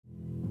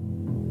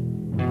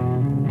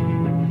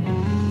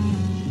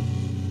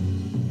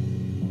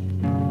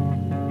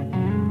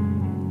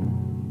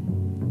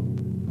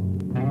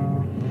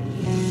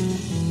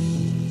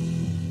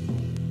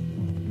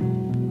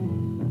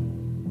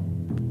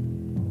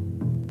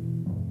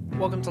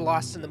Welcome to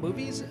Lost in the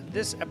Movies.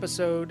 This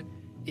episode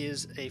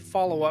is a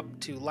follow-up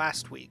to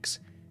last week's,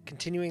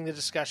 continuing the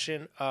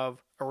discussion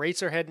of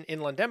Eraserhead and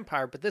Inland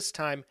Empire, but this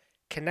time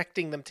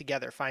connecting them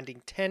together,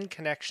 finding 10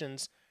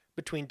 connections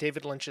between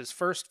David Lynch's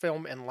first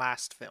film and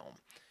last film.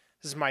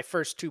 This is my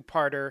first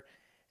two-parter,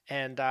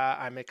 and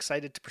I'm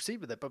excited to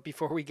proceed with it. But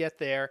before we get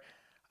there,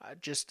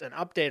 just an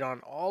update on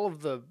all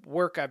of the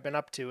work I've been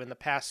up to in the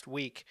past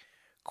week.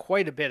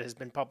 Quite a bit has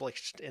been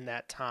published in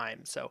that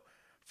time. So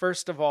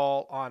first of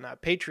all, on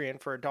Patreon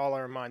for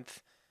 $1 a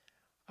month,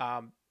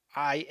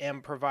 I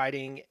am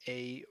providing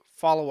a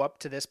follow-up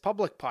to this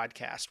public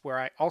podcast where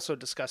I also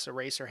discuss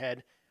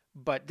Eraserhead,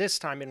 but this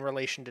time in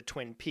relation to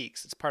Twin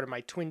Peaks. It's part of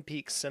my Twin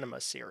Peaks cinema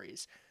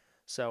series.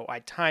 So I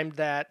timed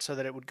that so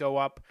that it would go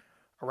up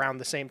around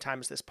the same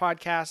time as this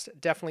podcast.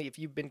 Definitely, if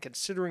you've been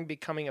considering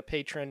becoming a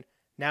patron,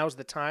 now's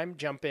the time.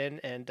 Jump in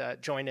and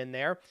join in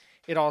there.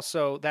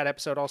 That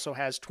episode also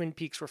has Twin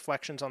Peaks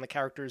reflections on the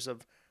characters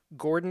of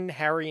Gordon,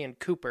 Harry, and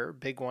Cooper,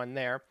 big one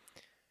there.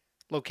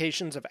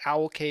 Locations of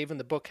Owl Cave and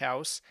the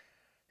Bookhouse,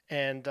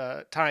 and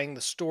tying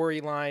the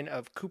storyline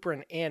of Cooper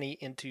and Annie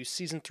into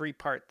Season 3,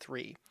 Part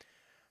 3.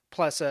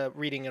 Plus a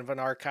reading of an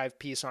archive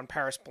piece on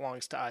Paris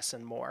Belongs to Us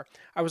and more.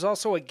 I was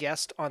also a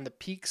guest on the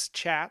Peaks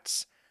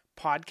Chats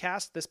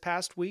podcast this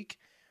past week,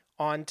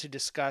 on to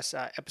discuss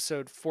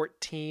episode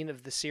 14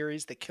 of the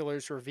series, The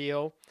Killer's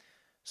Reveal.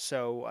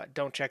 So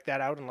don't check that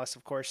out unless,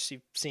 of course,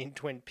 you've seen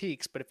Twin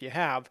Peaks. But if you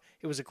have,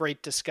 it was a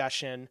great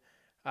discussion.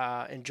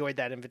 Enjoyed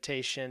that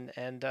invitation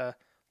and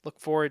look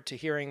forward to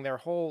hearing their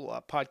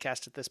whole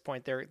podcast at this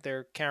point.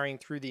 They're carrying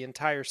through the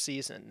entire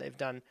season. They've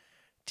done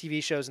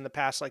TV shows in the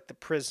past like The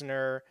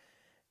Prisoner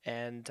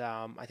and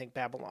I think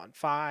Babylon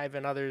 5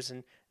 and others.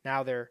 And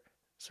now they're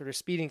sort of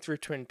speeding through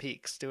Twin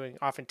Peaks, doing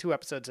often 2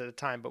 episodes at a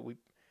time. But we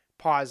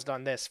paused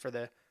on this for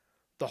the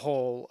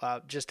whole,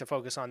 just to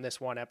focus on this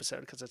one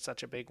episode because it's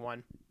such a big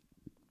one.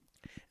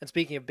 And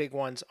speaking of big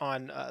ones,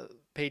 on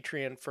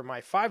Patreon for my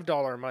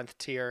 $5 a month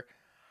tier,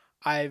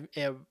 I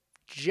am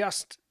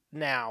just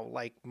now,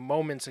 like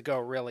moments ago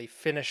really,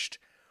 finished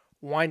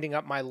winding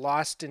up my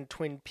Lost in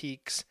Twin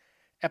Peaks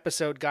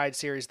episode guide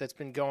series that's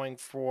been going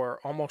for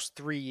almost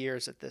 3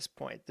 years at this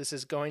point. This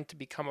is going to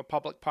become a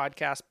public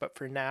podcast, but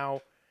for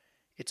now,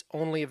 it's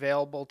only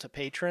available to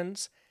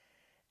patrons.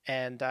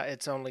 And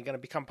it's only going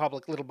to become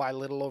public little by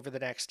little over the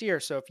next year.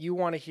 So if you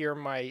want to hear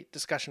my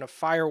discussion of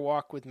Fire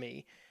Walk with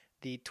Me,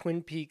 the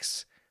Twin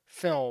Peaks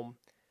film,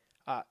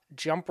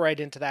 jump right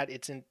into that.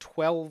 It's in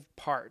 12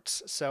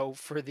 parts. So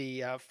for the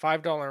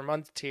 $5 a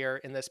month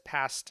tier in this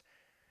past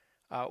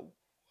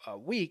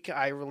week,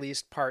 I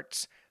released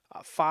parts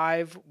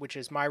 5, which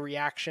is my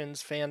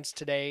reactions, fans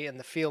today, and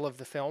the feel of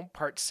the film.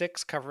 Part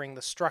 6, covering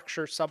the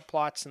structure,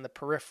 subplots, and the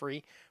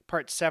periphery.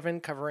 Part 7,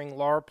 covering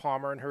Laura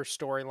Palmer and her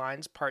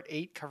storylines. Part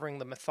 8, covering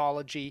the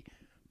mythology.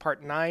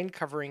 Part 9,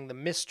 covering the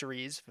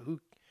mysteries. Who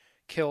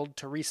killed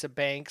Teresa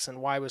Banks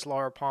and why was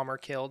Laura Palmer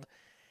killed?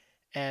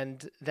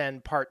 And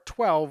then Part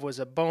 12 was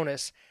a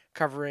bonus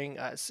covering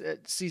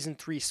Season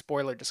 3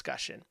 spoiler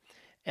discussion.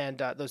 And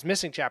those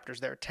missing chapters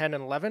there, 10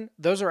 and 11,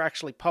 those are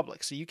actually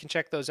public. So you can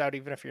check those out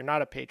even if you're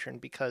not a patron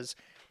because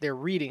they're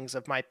readings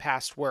of my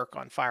past work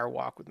on Fire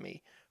Walk with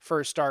Me.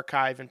 First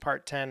archive in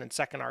Part 10 and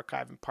second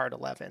archive in Part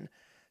 11,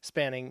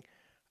 spanning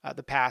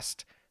the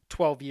past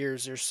 12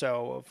 years or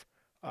so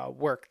of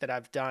work that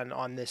I've done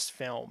on this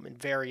film in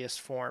various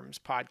forms,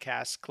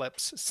 podcasts,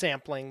 clips,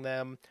 sampling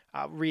them,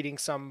 reading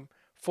some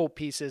full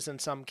pieces in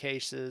some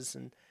cases,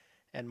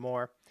 and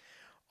more.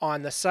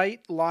 On the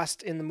site,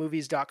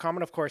 lostinthemovies.com,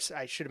 and of course,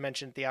 I should have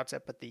mentioned at the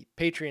outset, but the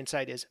Patreon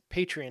site is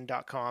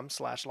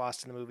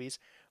patreon.com/lostinthemovies.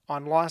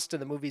 On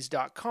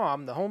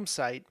lostinthemovies.com, the home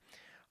site,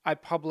 I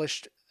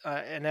published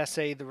an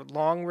essay, The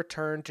Long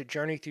Return to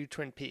Journey Through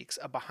Twin Peaks,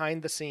 a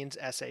behind-the-scenes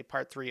essay,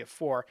 part 3 of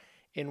 4,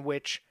 in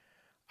which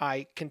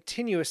I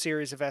continue a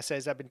series of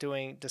essays I've been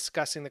doing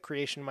discussing the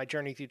creation of my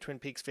Journey Through Twin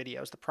Peaks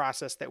videos, the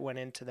process that went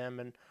into them,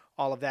 and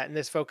all of that. And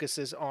this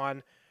focuses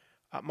on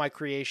my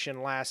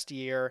creation last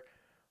year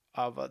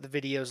of the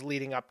videos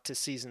leading up to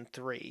Season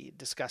 3,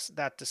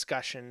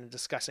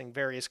 discussing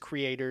various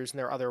creators and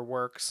their other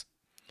works.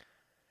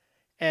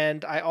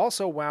 And I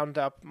also wound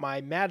up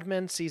my Mad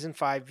Men Season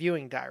 5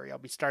 viewing diary. I'll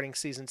be starting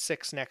Season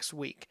 6 next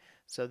week.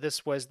 So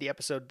this was the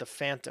episode The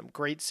Phantom,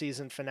 great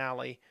season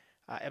finale,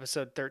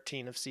 episode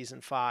 13 of Season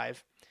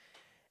 5.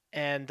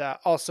 And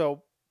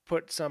also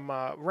put some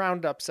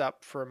roundups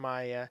up for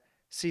my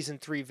Season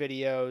 3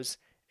 videos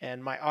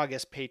and my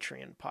August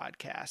Patreon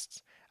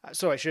podcasts.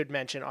 So I should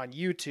mention on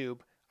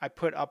YouTube, I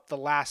put up the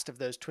last of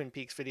those Twin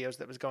Peaks videos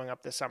that was going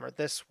up this summer.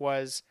 This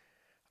was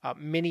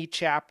mini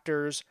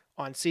chapters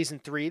on Season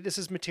 3. This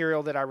is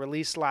material that I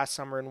released last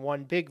summer in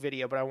one big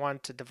video, but I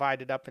wanted to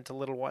divide it up into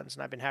little ones.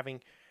 And I've been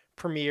having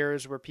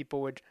premieres where people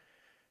would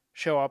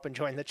show up and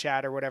join the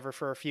chat or whatever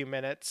for a few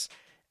minutes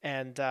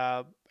and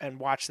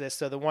watch this.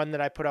 So the one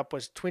that I put up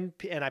was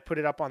and I put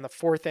it up on the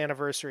 4th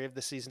anniversary of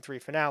the Season 3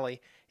 finale.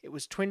 It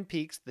was Twin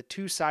Peaks, the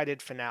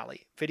Two-Sided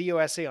Finale, video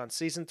essay on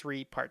Season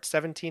 3, Parts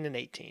 17 and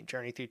 18,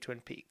 Journey Through Twin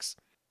Peaks.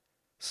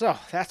 So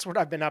that's what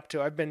I've been up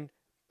to. I've been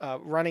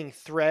running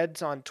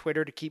threads on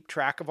Twitter to keep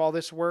track of all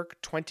this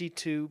work.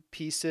 22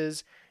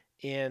 pieces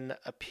in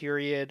a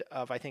period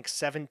of, I think,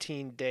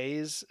 17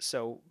 days.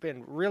 So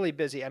been really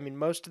busy. I mean,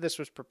 most of this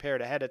was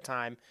prepared ahead of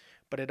time,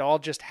 but it all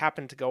just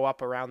happened to go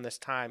up around this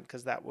time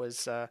because that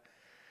was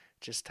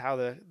just how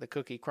the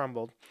cookie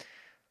crumbled.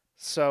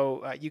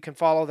 So you can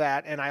follow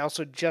that. And I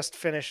also just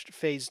finished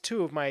phase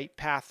 2 of my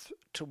path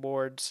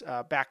towards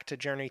back to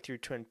Journey Through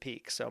Twin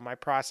Peaks. So my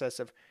process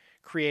of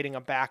creating a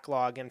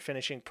backlog and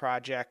finishing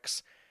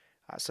projects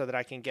so that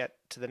I can get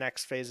to the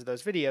next phase of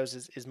those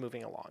videos is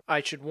moving along.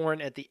 I should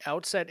warn at the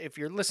outset, if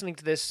you're listening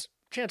to this,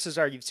 chances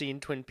are you've seen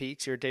Twin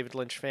Peaks, you're a David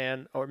Lynch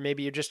fan, or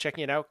maybe you're just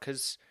checking it out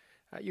because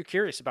you're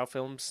curious about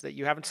films that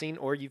you haven't seen,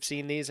 or you've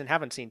seen these and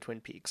haven't seen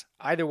Twin Peaks.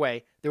 Either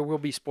way, there will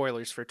be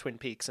spoilers for Twin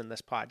Peaks in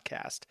this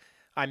podcast.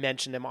 I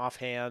mentioned them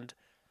offhand,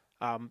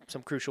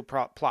 some crucial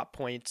plot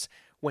points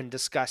when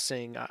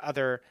discussing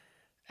other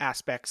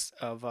aspects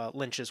of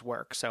Lynch's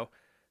work. So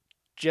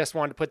just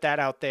wanted to put that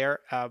out there.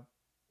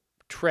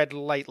 Tread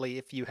lightly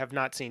if you have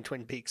not seen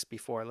Twin Peaks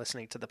before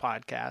listening to the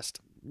podcast.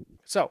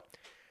 So,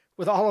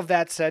 with all of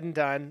that said and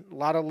done, a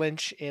lot of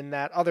Lynch in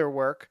that other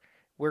work,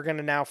 we're going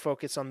to now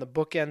focus on the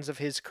bookends of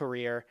his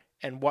career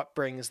and what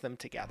brings them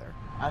together.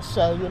 I'll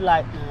show you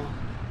light now.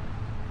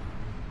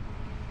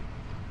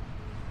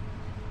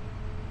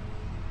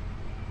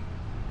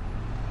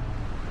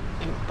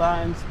 It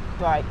burns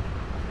bright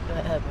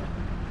forever.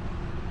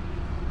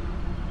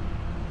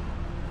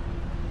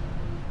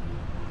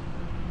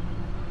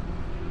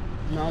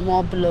 No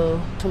more blue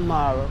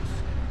tomorrows.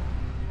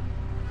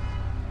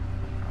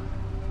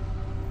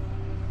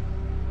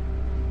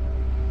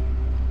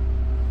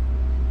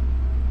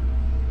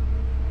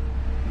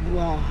 You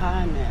on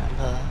high now,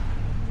 love.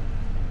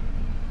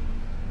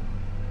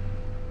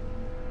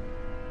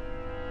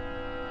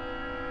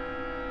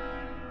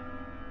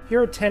 Here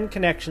are 10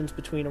 connections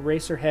between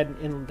Eraserhead and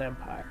Inland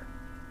Empire.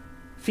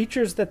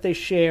 Features that they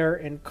share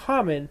in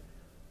common,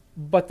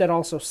 but that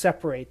also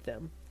separate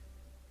them.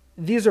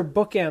 These are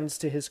bookends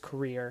to his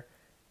career,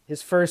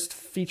 his first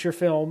feature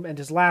film and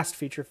his last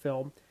feature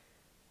film,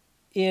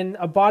 in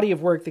a body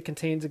of work that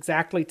contains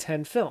exactly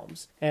 10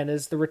 films. And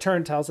as The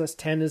Return tells us,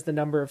 10 is the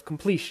number of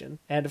completion.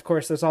 And of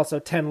course, there's also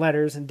 10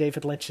 letters in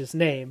David Lynch's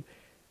name,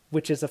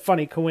 which is a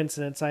funny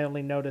coincidence I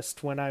only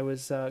noticed when I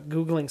was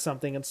Googling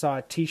something and saw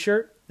a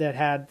t-shirt that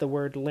had the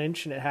word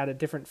Lynch and it had a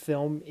different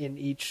film in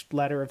each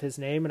letter of his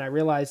name. And I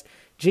realized,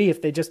 gee,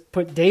 if they just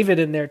put David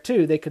in there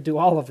too, they could do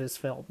all of his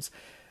films.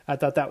 I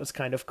thought that was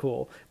kind of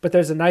cool. But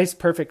there's a nice,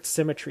 perfect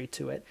symmetry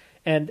to it.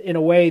 And in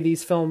a way,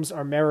 these films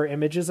are mirror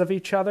images of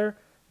each other.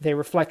 They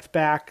reflect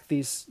back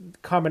these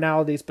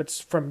commonalities, but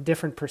from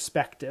different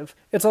perspective.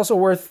 It's also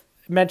worth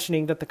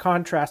mentioning that the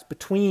contrast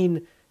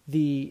between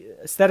the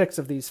aesthetics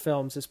of these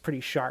films is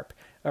pretty sharp.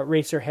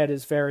 Eraserhead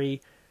is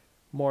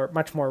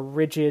much more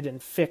rigid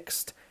and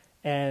fixed,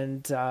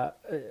 and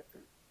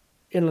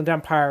Inland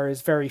Empire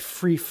is very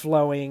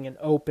free-flowing and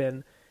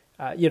open.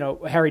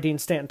 Harry Dean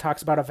Stanton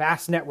talks about a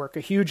vast network,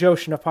 a huge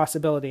ocean of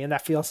possibility, and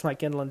that feels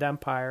like Inland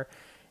Empire.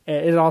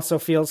 It also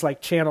feels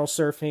like channel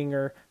surfing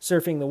or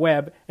surfing the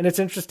web, and it's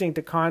interesting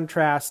to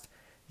contrast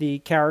the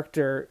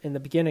character in the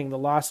beginning, the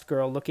Lost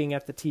Girl, looking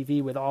at the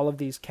TV with all of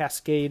these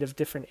cascade of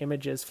different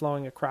images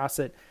flowing across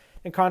it,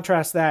 and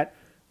contrast that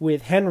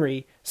with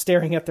Henry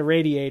staring at the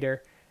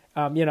radiator.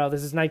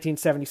 This is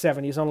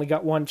 1977. He's only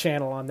got one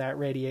channel on that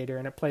radiator,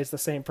 and it plays the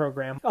same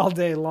program all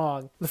day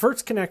long. The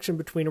first connection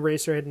between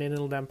Eraserhead and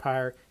Inland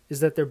Empire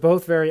is that they're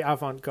both very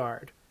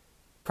avant-garde.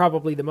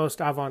 Probably the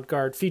most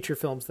avant-garde feature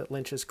films that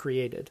Lynch has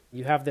created.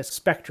 You have this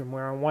spectrum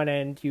where on one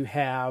end you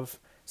have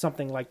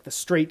something like The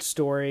Straight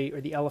Story or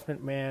The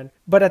Elephant Man.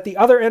 But at the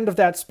other end of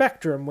that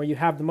spectrum, where you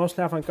have the most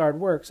avant-garde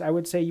works, I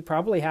would say you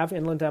probably have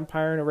Inland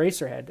Empire and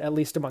Eraserhead, at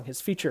least among his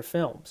feature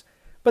films.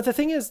 But the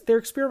thing is, they're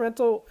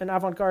experimental and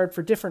avant-garde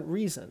for different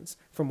reasons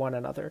from one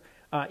another.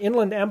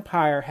 Inland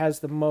Empire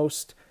has the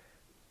most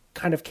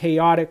kind of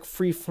chaotic,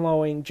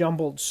 free-flowing,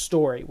 jumbled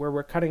story, where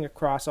we're cutting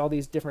across all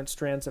these different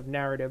strands of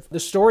narrative. The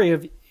story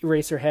of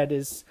Eraserhead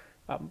is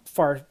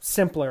far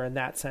simpler in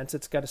that sense.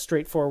 It's got a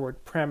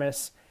straightforward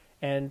premise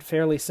and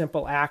fairly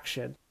simple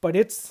action. But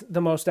it's the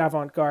most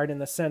avant-garde in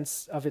the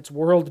sense of its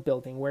world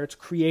building, where it's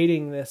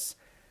creating this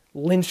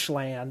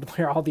Lynchland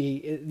where all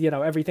the,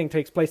 everything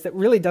takes place that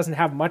really doesn't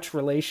have much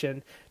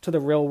relation to the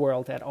real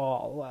world at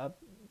all.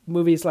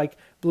 Movies like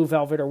Blue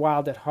Velvet or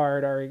Wild at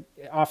Heart are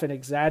often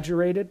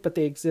exaggerated, but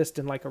they exist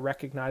in like a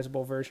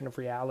recognizable version of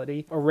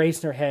reality.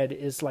 Eraserhead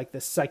is like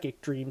this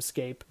psychic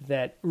dreamscape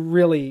that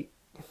really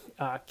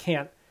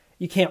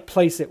you can't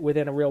place it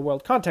within a real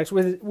world context.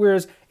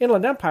 Whereas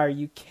Inland Empire,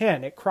 you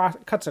can. It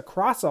cuts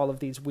across all of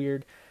these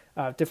weird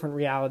different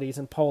realities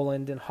in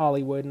Poland and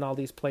Hollywood and all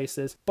these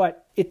places,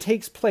 but it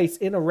takes place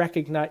in the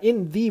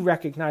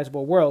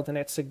recognizable world, and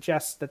it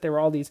suggests that there are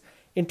all these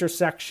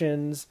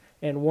intersections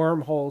and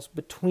wormholes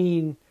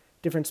between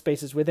different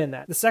spaces within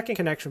that. The second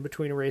connection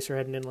between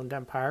Eraserhead and Inland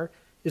Empire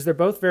is they're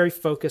both very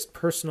focused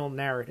personal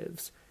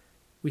narratives.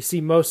 We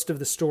see most of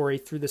the story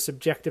through the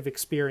subjective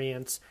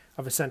experience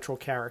of a central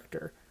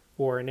character,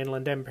 or in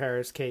Inland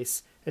Empire's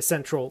case, a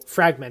central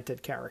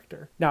fragmented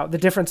character. Now, the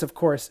difference, of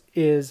course,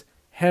 is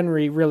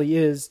Henry really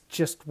is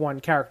just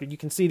one character. You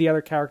can see the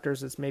other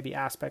characters as maybe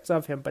aspects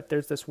of him, but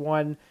there's this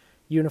one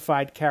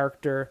unified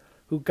character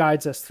who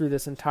guides us through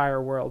this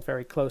entire world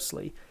very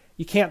closely.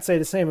 You can't say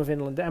the same of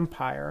Inland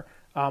Empire.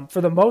 For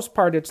the most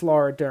part, it's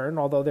Laura Dern,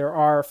 although there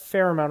are a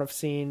fair amount of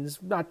scenes,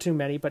 not too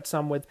many, but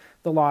some with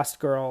the Lost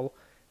Girl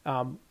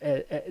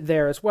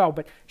there as well.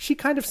 But she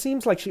kind of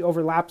seems like she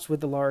overlaps with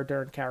the Laura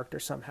Dern character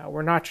somehow.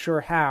 We're not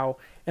sure how.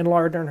 And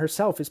Laura Dern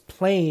herself is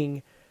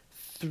playing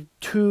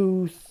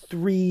 2,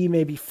 3,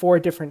 maybe 4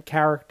 different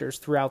characters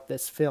throughout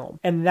this film.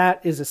 And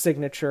that is a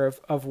signature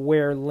of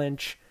where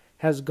Lynch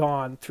has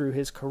gone through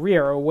his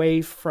career,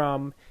 away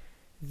from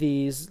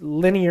these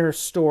linear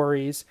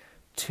stories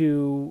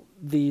to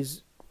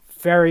these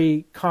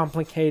very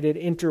complicated,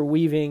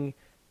 interweaving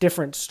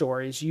different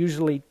stories,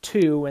 usually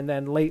 2, and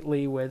then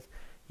lately with,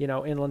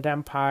 Inland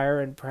Empire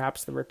and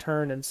perhaps The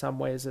Return in some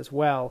ways as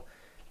well.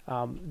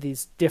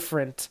 These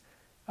different,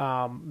 like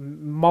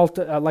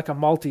a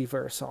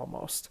multiverse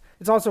almost.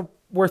 It's also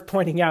worth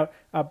pointing out,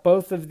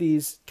 both of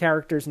these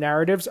characters'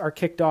 narratives are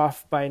kicked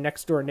off by a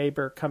next-door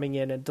neighbor coming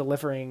in and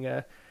delivering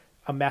a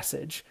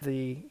message.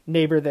 The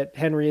neighbor that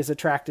Henry is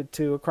attracted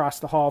to across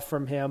the hall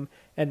from him,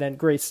 and then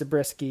Grace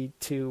Zabriskie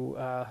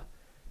to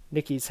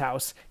Nikki's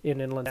house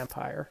in Inland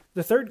Empire.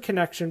 The third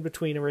connection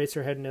between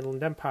Eraserhead and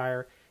Inland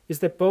Empire is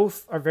that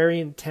both are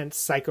very intense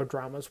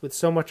psychodramas, with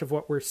so much of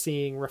what we're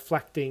seeing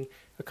reflecting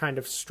a kind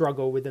of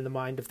struggle within the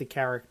mind of the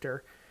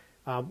character,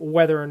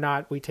 whether or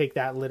not we take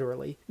that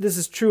literally. This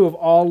is true of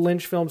all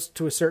Lynch films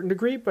to a certain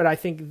degree, but I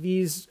think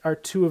these are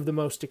 2 of the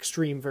most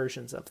extreme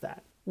versions of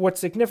that. What's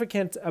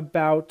significant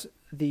about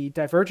the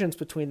divergence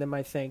between them,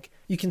 I think,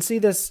 you can see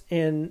this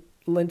in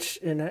Lynch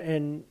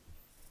in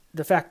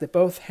the fact that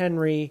both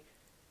Henry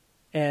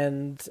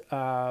and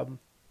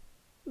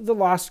the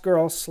Lost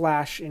Girl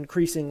 /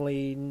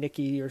 increasingly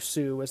Nikki or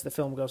Sue as the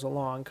film goes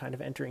along, kind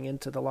of entering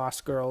into the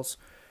Lost Girl's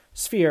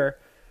sphere,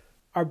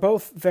 are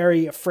both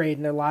very afraid,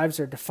 and their lives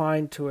are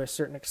defined to a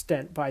certain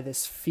extent by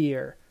this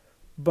fear.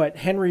 But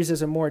Henry's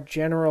is a more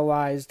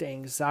generalized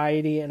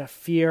anxiety and a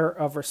fear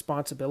of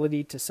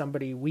responsibility to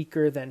somebody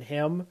weaker than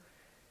him.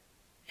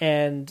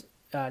 And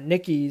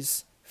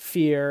Nikki's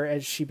fear,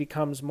 as she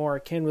becomes more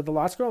akin with the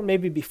Lost Girl,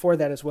 maybe before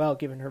that as well,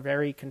 given her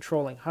very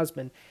controlling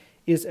husband,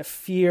 is a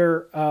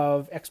fear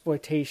of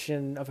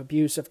exploitation, of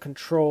abuse, of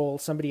control,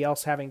 somebody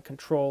else having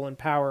control and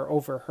power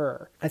over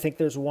her. I think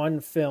there's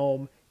one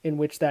film in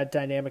which that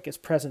dynamic is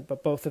present,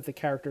 but both of the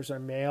characters are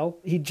male.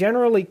 He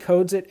generally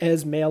codes it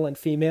as male and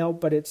female,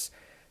 but it's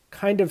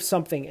kind of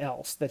something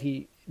else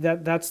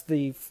that's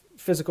the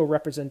physical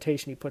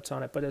representation he puts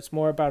on it, but it's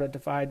more about a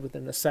divide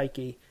within the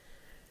psyche.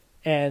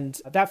 And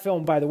that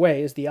film, by the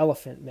way, is The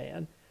Elephant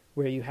Man,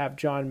 where you have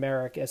John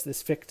Merrick as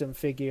this victim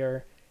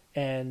figure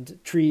and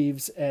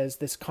Treves as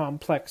this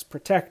complex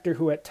protector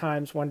who at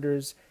times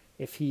wonders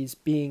if he's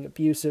being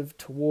abusive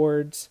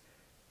towards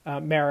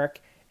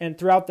Merrick. And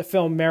throughout the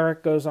film,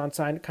 Merrick goes on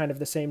kind of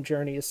the same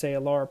journey as, say, a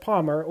Laura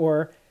Palmer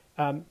or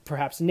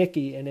perhaps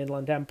Nikki in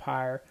Inland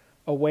Empire,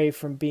 away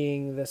from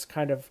being this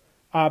kind of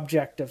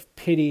object of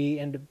pity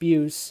and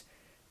abuse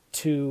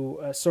to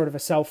a sort of a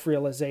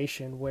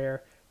self-realization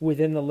where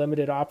within the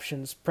limited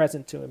options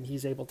present to him,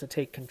 he's able to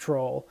take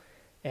control.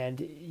 And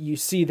you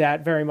see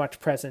that very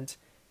much present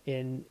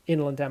in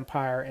Inland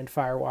Empire and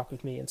Fire Walk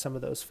with Me in some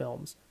of those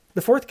films.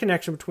 The fourth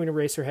connection between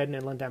Eraserhead and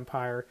Inland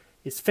Empire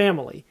is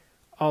family,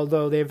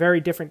 although they have very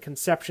different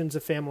conceptions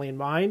of family in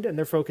mind, and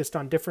they're focused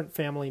on different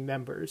family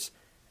members.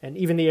 And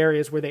even the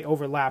areas where they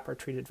overlap are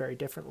treated very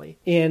differently.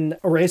 In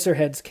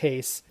Eraserhead's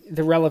case,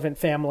 the relevant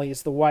family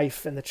is the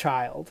wife and the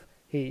child.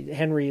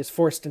 Henry is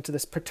forced into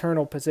this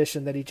paternal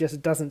position that he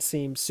just doesn't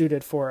seem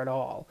suited for at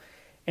all.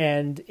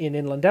 And in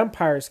Inland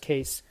Empire's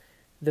case,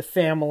 the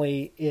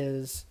family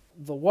is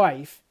the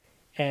wife,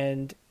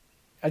 and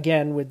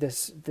again, with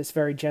this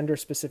very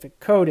gender-specific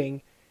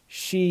coding,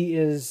 she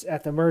is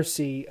at the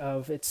mercy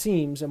of, it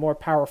seems, a more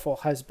powerful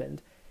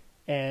husband.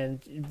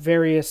 And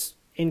various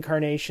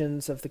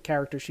incarnations of the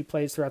character she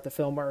plays throughout the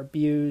film are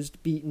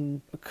abused,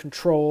 beaten,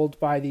 controlled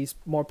by these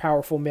more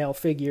powerful male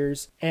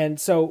figures. And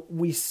so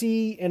we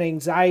see an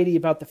anxiety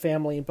about the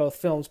family in both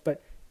films,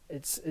 but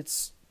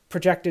it's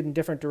projected in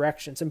different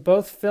directions. And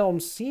both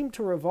films seem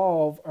to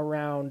revolve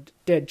around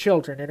dead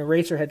children. In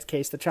Eraserhead's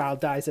case, the child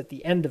dies at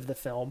the end of the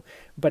film,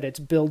 but it's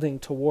building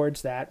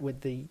towards that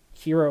with the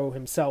hero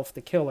himself,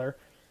 the killer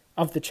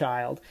of the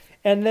child.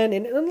 And then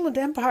in Inland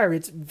Empire,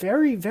 it's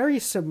very, very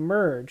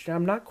submerged.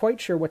 I'm not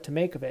quite sure what to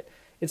make of it.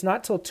 It's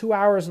not till 2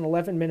 hours and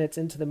 11 minutes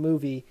into the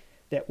movie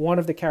that one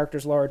of the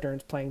characters, Laura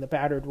Dern's playing the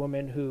battered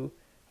woman who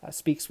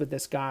speaks with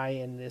this guy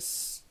in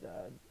this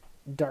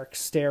dark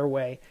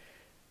stairway.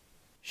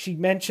 She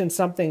mentioned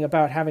something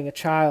about having a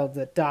child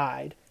that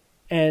died,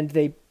 and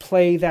they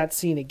play that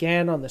scene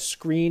again on the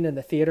screen in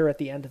the theater at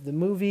the end of the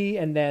movie.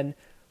 And then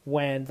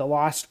when the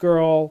Lost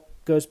Girl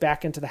goes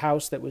back into the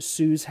house that was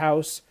Sue's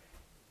house,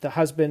 The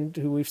husband,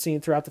 who we've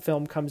seen throughout the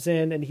film, comes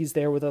in and he's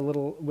there with a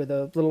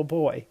little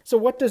boy. So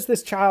what does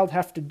this child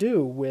have to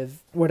do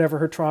with whatever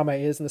her trauma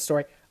is in the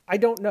story? I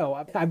don't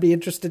know. I'd be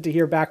interested to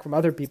hear back from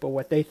other people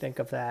what they think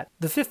of that.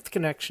 The fifth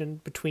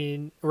connection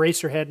between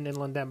Eraserhead and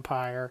Inland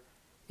Empire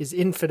is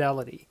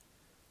infidelity.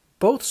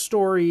 Both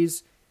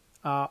stories,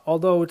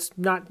 although it's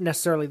not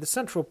necessarily the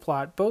central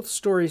plot, both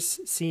stories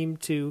seem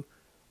to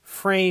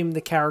frame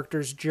the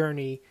character's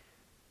journey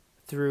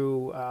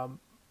through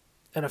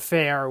an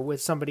affair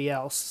with somebody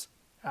else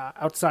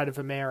outside of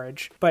a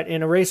marriage. But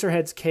in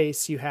Eraserhead's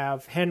case, you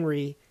have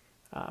Henry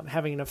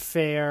having an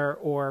affair,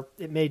 or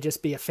it may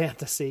just be a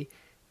fantasy,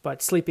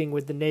 but sleeping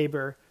with the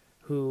neighbor,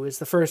 who is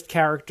the first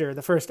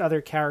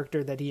other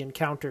character that he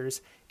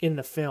encounters in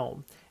the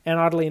film. And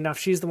oddly enough,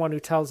 she's the one who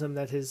tells him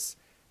that his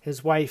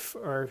wife,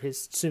 or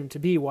his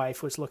soon-to-be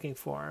wife, was looking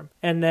for him.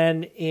 And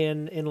then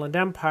in Inland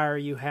Empire,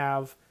 you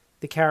have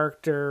the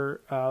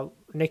character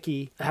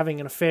Nikki having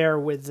an affair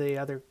with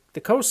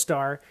the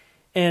co-star,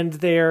 and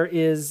there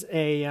is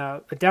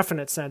a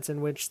definite sense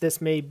in which this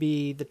may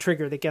be the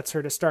trigger that gets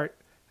her to start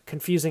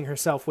confusing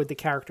herself with the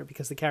character,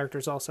 because the character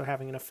is also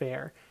having an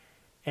affair.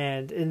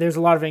 And there's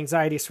a lot of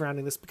anxiety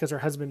surrounding this because her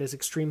husband is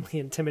extremely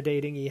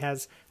intimidating. He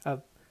has a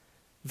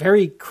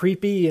very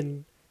creepy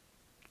and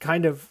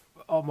kind of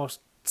almost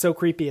so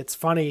creepy it's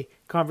funny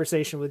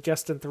conversation with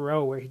Justin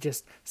Theroux, where he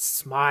just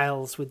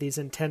smiles with these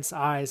intense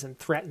eyes and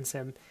threatens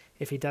him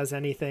if he does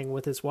anything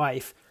with his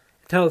wife.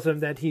 Tells him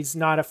that she's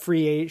not a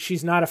free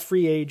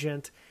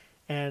agent,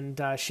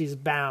 and she's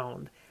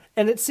bound.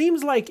 And it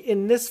seems like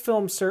in this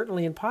film,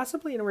 certainly, and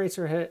possibly in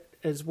Eraserhead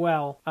as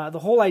well, the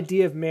whole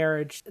idea of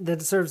marriage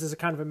that serves as a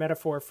kind of a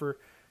metaphor for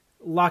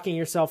locking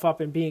yourself up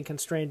and being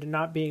constrained and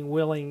not being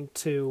willing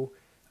to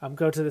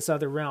go to this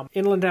other realm.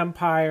 Inland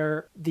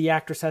Empire, the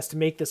actress has to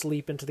make this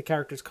leap into the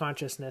character's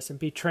consciousness, and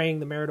betraying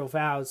the marital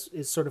vows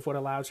is sort of what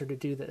allows her to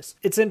do this.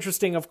 It's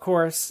interesting, of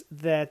course,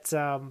 that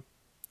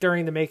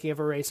during the making of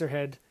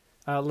Eraserhead,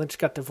 Lynch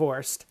got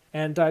divorced.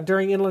 And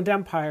during Inland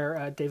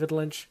Empire, David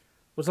Lynch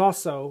was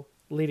also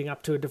leading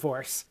up to a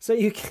divorce. So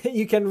you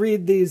can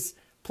read these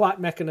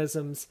plot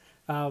mechanisms,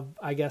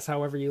 I guess,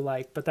 however you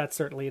like, but that's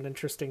certainly an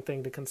interesting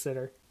thing to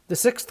consider. The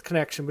sixth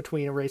connection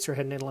between Eraserhead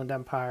and Inland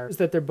Empire is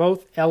that they're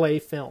both LA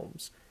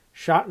films,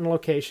 shot in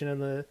location in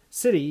the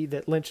city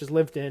that Lynch has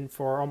lived in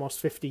for almost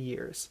 50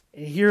 years.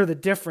 And here the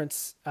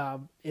difference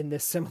in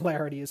this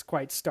similarity is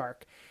quite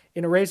stark.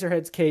 In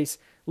Eraserhead's case,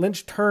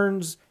 Lynch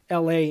turns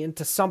LA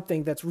into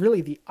something that's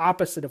really the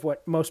opposite of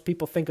what most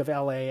people think of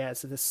LA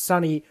as, this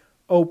sunny,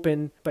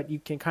 open, but you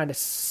can kind of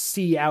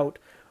see out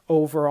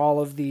over all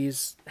of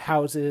these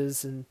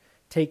houses and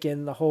take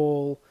in the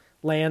whole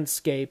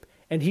landscape.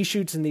 And he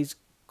shoots in these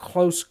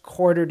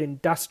close-quartered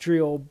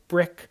industrial,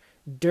 brick,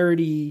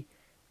 dirty,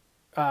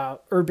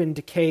 urban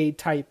decay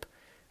type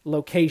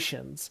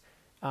locations.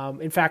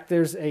 In fact,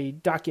 there's a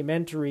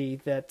documentary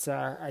that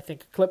I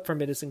think a clip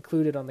from it is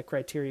included on the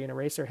Criterion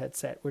Eraserhead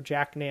set, where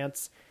Jack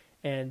Nance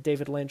and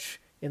David Lynch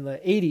in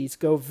the 80s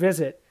go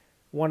visit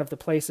one of the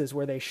places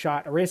where they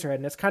shot Eraserhead.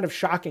 And it's kind of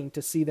shocking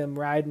to see them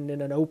riding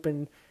in an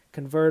open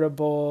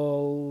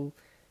convertible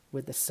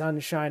with the sun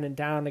shining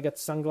down. They got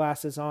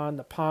sunglasses on,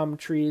 the palm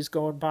trees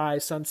going by,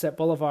 Sunset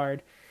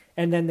Boulevard.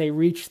 And then they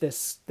reach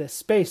this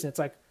space, and it's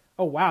like,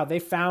 oh, wow, they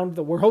found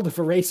the world of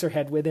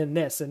Eraserhead within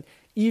this. And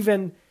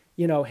even,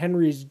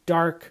 Henry's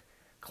dark,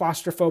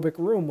 claustrophobic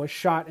room was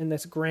shot in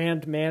this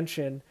grand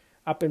mansion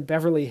up in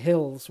Beverly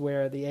Hills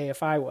where the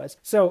AFI was.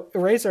 So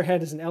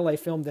Eraserhead is an LA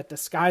film that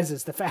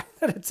disguises the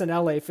fact that it's an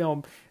LA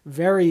film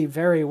very,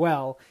 very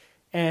well.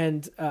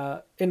 And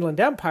Inland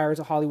Empire is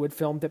a Hollywood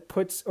film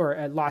that or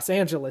a Los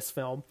Angeles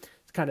film.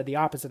 It's kind of the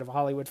opposite of a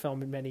Hollywood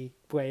film in many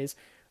ways,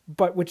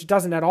 but which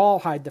doesn't at all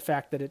hide the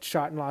fact that it's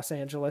shot in Los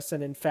Angeles,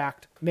 and in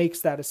fact makes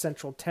that a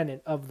central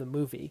tenet of the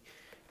movie.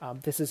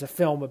 This is a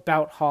film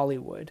about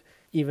Hollywood,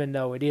 even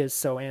though it is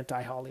so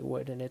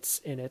anti-Hollywood in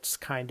its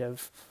kind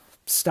of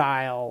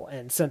style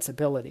and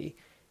sensibility.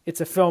 It's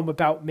a film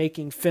about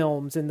making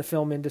films in the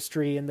film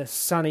industry in the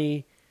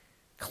sunny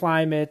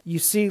climate. You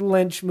see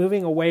Lynch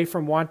moving away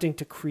from wanting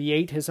to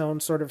create his own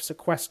sort of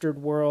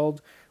sequestered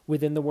world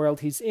within the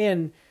world he's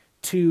in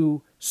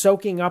to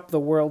soaking up the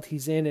world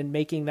he's in and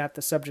making that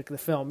the subject of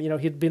the film.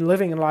 He'd been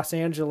living in Los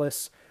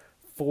Angeles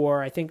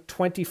for, I think,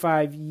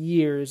 25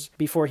 years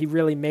before he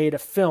really made a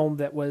film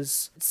that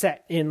was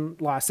set in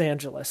Los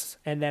Angeles.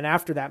 And then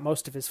after that,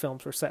 most of his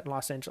films were set in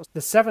Los Angeles.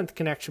 The seventh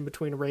connection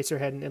between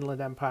Eraserhead and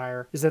Inland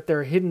Empire is that there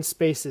are hidden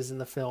spaces in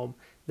the film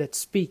that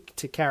speak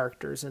to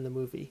characters in the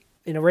movie.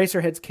 In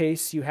Eraserhead's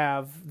case, you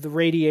have the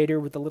radiator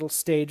with the little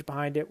stage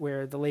behind it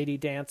where the lady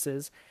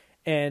dances.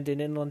 And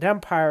in Inland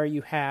Empire,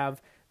 you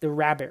have the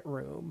rabbit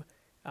room.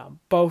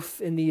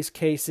 Both in these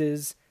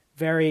cases,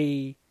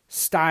 very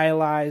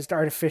stylized,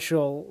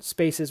 artificial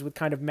spaces with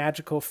kind of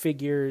magical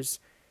figures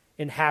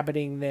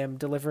inhabiting them,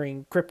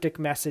 delivering cryptic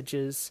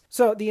messages.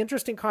 So the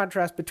interesting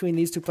contrast between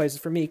these two places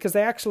for me, because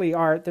they actually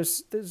are,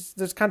 there's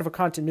kind of a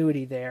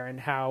continuity there in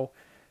how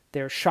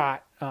They're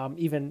shot,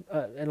 even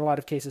in a lot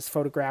of cases,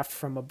 photographed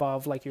from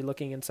above, like you're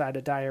looking inside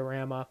a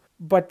diorama.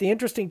 But the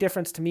interesting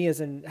difference to me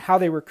is in how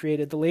they were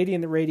created. The Lady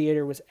and the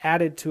Radiator was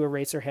added to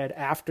Eraserhead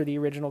after the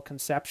original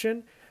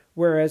conception,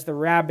 whereas the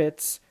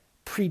Rabbits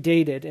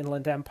predated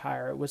Inland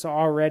Empire. It was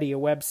already a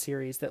web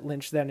series that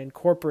Lynch then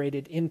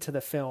incorporated into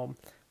the film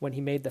when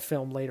he made the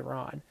film later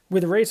on.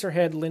 With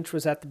Eraserhead, Lynch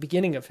was at the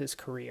beginning of his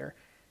career,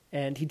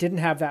 and he didn't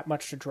have that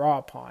much to draw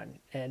upon.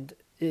 And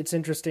it's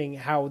interesting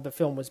how the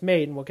film was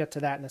made, and we'll get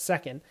to that in a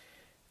second.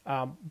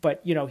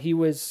 But, he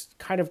was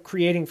kind of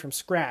creating from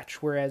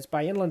scratch, whereas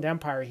by Inland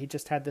Empire, he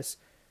just had this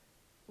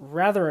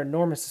rather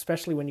enormous,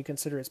 especially when you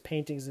consider his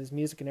paintings, his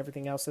music, and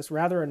everything else, this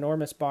rather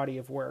enormous body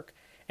of work.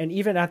 And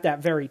even at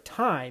that very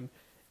time,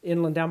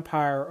 Inland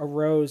Empire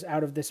arose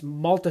out of this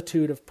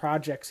multitude of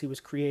projects he was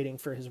creating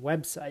for his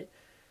website.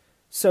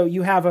 So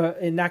you have,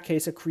 in that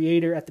case, a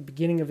creator at the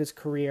beginning of his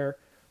career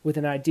with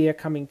an idea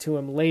coming to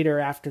him later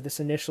after this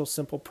initial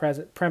simple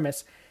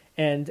premise,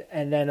 and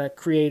then a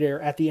creator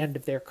at the end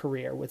of their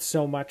career with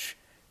so much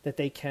that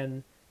they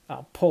can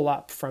pull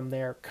up from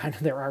their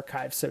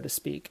archives, so to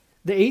speak.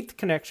 The eighth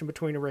connection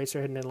between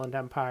Eraserhead and Inland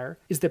Empire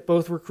is that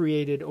both were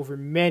created over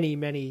many,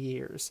 many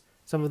years,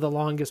 some of the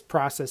longest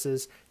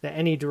processes that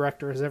any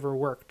director has ever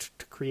worked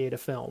to create a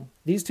film.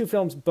 These two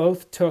films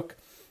both took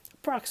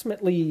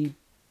approximately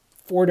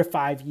 4 to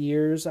 5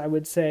 years, I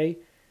would say,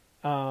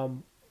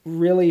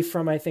 really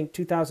from, I think,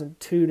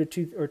 2002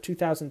 to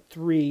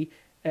 2003,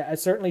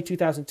 certainly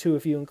 2002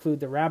 if you include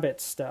the Rabbit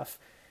stuff.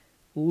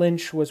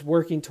 Lynch was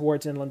working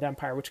towards Inland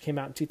Empire, which came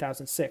out in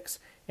 2006.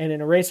 And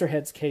in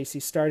Eraserhead's case, he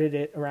started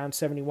it around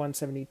 71,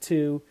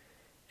 72,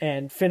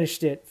 and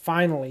finished it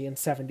finally in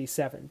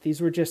 77.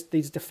 These were just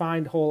these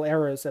defined whole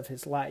eras of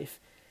his life.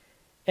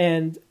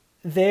 And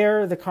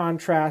there, the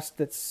contrast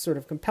that's sort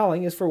of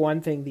compelling is, for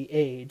one thing, the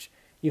age.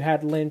 You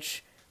had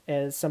Lynch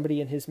as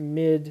somebody in his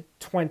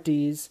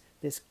mid-20s,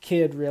 this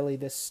kid, really,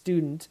 this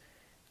student,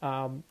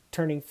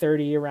 turning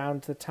 30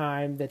 around the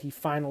time that he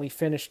finally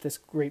finished this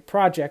great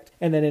project.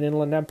 And then in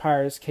Inland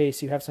Empire's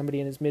case, you have somebody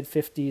in his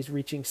mid-50s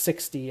reaching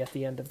 60 at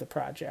the end of the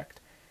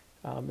project.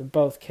 In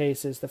both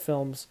cases, the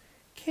films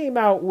came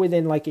out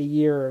within like a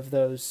year of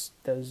those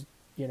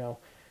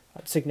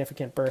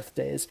significant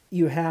birthdays.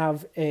 You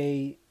have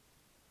a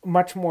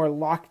much more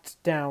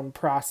locked down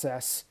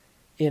process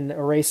in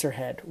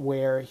Eraserhead,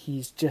 where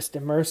he's just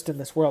immersed in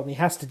this world, and he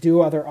has to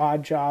do other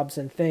odd jobs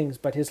and things,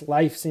 but his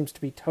life seems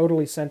to be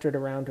totally centered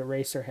around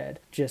Eraserhead.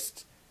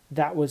 Just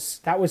that was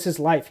his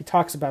life. He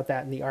talks about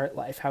that in The Art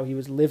Life, how he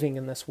was living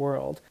in this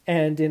world.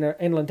 And in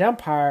Inland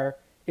Empire,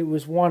 it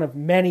was one of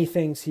many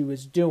things he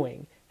was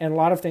doing, and a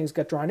lot of things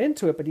got drawn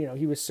into it. But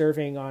he was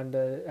serving on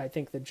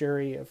the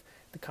jury of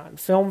the Cannes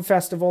Film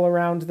Festival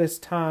around this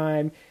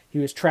time. He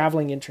was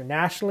traveling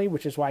internationally,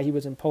 which is why he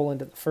was in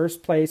Poland in the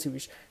first place. He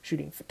was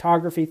shooting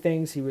photography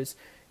things. He was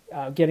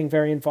getting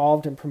very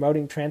involved in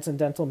promoting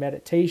transcendental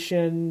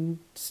meditation,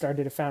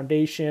 started a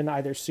foundation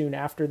either soon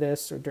after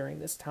this or during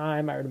this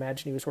time. I would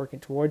imagine he was working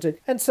towards it.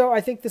 And so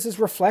I think this is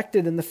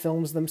reflected in the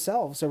films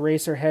themselves.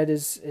 Eraserhead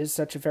is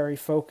such a very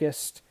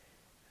focused,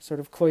 sort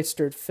of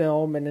cloistered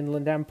film, and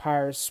Inland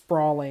Empire is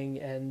sprawling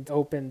and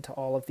open to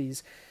all of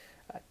these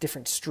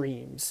different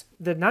streams.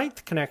 The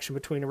ninth connection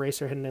between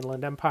Eraserhead and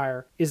Inland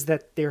Empire is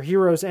that their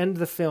heroes end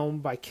the film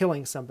by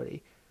killing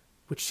somebody,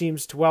 which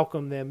seems to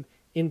welcome them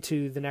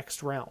into the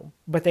next realm.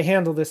 But they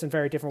handle this in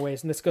very different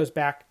ways, and this goes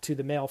back to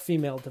the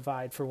male-female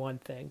divide, for one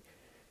thing.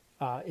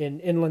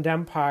 In Inland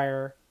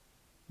Empire,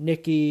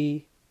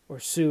 Nikki or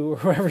Sue, or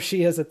whoever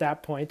she is at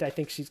that point, I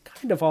think she's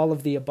kind of all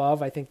of the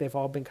above. I think they've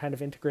all been kind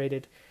of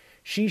integrated.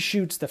 She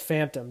shoots the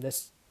Phantom,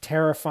 this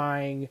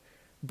terrifying,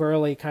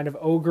 burly kind of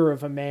ogre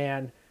of a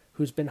man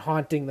who's been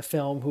haunting the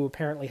film, who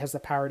apparently has the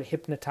power to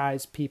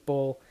hypnotize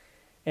people,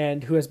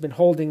 and who has been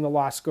holding the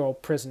lost girl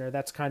prisoner.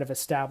 That's kind of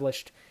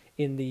established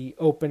in the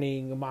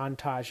opening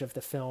montage of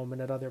the film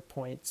and at other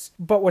points.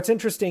 But what's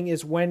interesting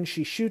is when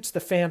she shoots the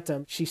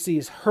Phantom, she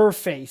sees her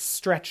face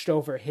stretched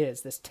over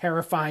his, this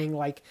terrifying,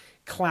 like,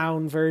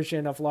 clown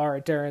version of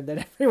Laura Dern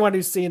that everyone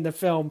who's seen the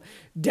film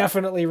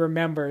definitely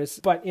remembers.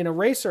 But in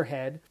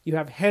Eraserhead, you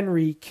have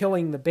Henry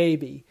killing the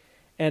baby,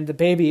 and the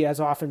baby has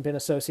often been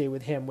associated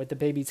with him, with the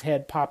baby's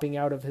head popping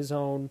out of his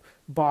own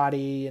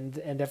body and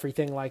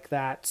everything like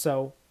that.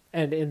 So,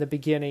 and in the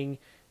beginning,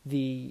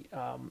 the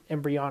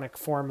embryonic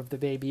form of the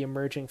baby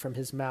emerging from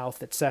his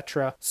mouth,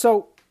 etc.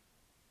 So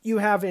you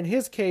have, in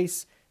his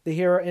case, the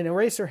hero in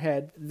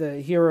Eraserhead,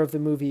 the hero of the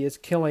movie is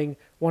killing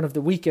one of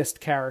the weakest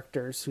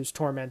characters who's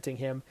tormenting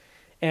him.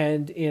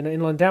 And in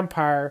Inland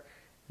Empire,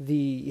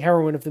 the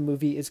heroine of the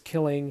movie is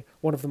killing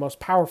one of the most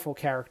powerful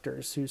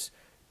characters who's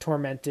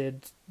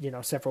tormented,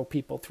 several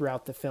people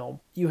throughout the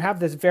film. You have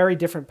this very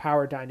different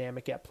power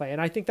dynamic at play,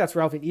 and I think that's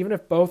relevant, even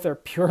if both are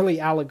purely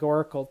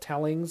allegorical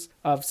tellings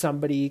of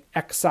somebody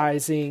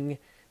excising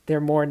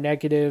their more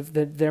negative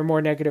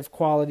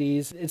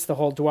qualities. It's the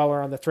whole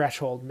dweller on the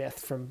threshold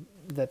myth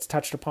that's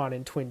touched upon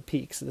in Twin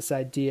Peaks, this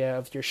idea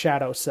of your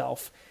shadow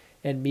self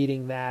and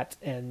meeting that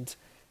and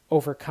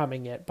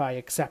overcoming it by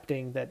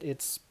accepting that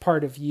it's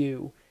part of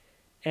you.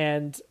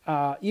 And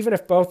even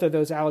if both are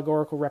those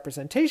allegorical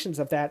representations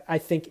of that, I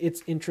think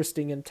it's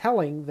interesting and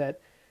telling that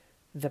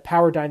the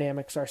power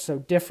dynamics are so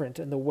different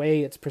and the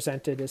way it's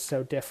presented is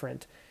so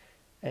different.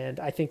 And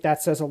I think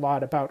that says a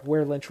lot about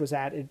where Lynch was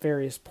at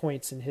various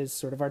points in his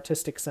sort of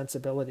artistic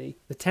sensibility.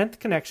 The 10th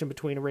connection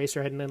between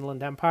Eraserhead and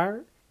Inland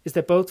Empire is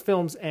that both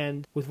films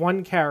end with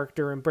one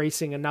character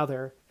embracing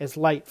another as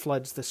light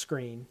floods the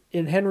screen.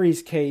 In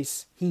Henry's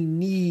case, he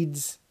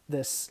needs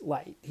this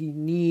light. He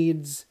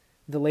needs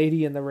the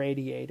lady in the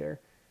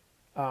radiator.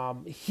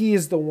 He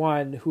is the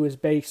one who is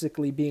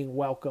basically being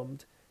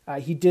welcomed.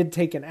 He did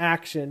take an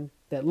action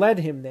that led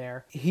him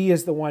there. He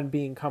is the one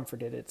being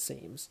comforted, it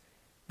seems.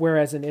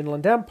 Whereas in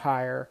Inland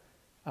Empire,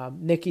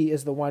 Nikki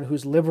is the one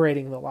who's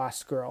liberating the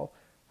lost girl.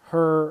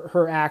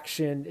 Her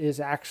action is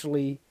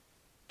actually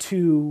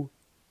to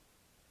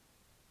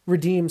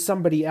redeem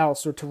somebody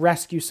else or to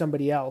rescue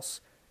somebody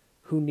else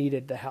who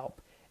needed the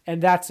help.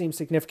 And that seems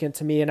significant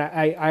to me. And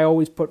I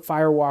always put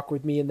Firewalk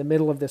with me in the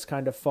middle of this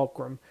kind of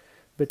fulcrum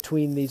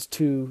between these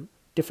two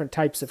different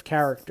types of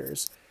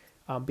characters.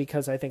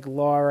 Because I think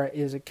Laura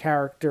is a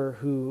character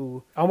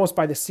who, almost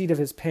by the seat of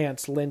his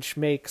pants, Lynch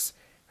makes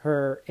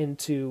her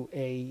into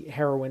a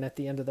heroine at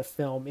the end of the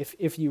film.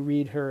 If you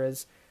read her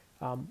as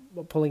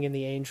pulling in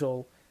the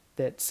angel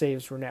that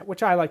saves Ronette,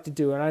 which I like to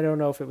do, and I don't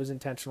know if it was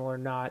intentional or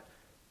not,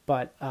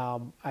 but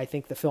I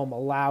think the film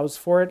allows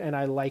for it, and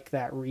I like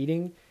that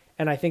reading.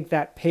 And I think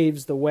that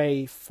paves the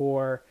way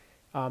for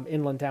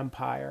Inland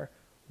Empire,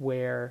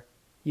 where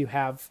you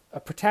have a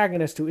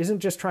protagonist who isn't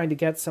just trying to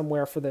get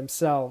somewhere for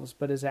themselves,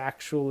 but is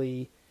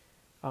actually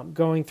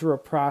going through a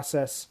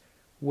process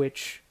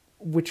which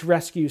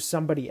rescues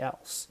somebody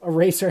else.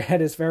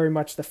 Eraserhead is very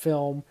much the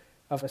film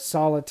of a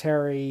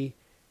solitary,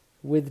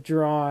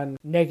 withdrawn,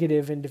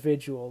 negative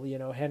individual. You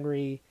know,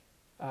 Henry,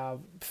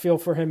 feel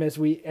for him as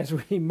we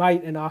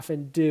might and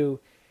often do.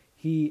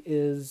 He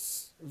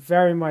is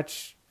very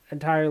much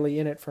entirely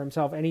in it for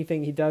himself.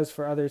 Anything he does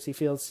for others, he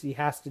feels he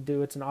has to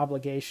do. It's an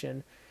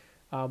obligation.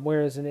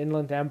 Whereas in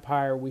Inland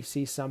Empire, we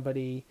see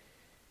somebody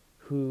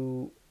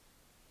who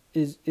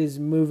is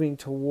moving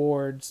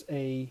towards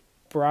a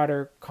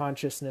broader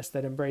consciousness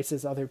that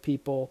embraces other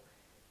people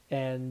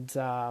and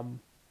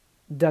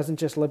doesn't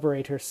just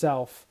liberate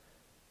herself,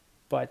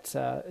 but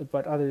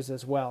others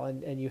as well.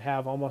 And you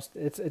have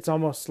it's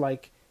almost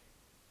like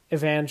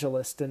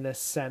evangelist in this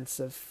sense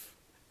of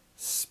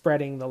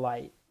spreading the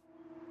light.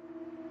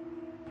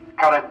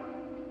 Cut it.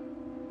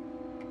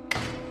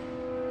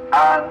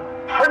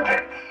 And print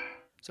it.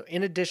 So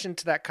in addition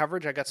to that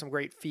coverage, I got some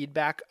great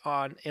feedback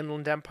on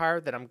Inland Empire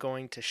that I'm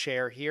going to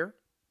share here.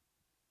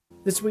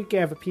 This week I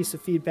have a piece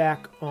of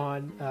feedback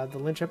on the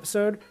Lynch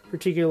episode,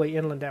 particularly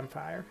Inland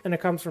Empire, and it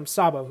comes from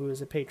Sabo, who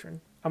is a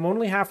patron. I'm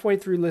only halfway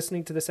through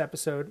listening to this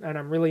episode, and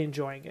I'm really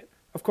enjoying it.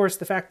 Of course,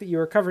 the fact that you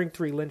are covering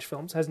 3 Lynch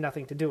films has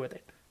nothing to do with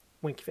it.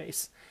 Wink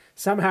face.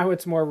 Somehow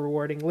it's more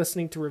rewarding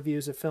listening to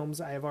reviews of films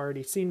I have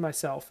already seen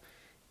myself,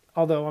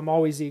 although I'm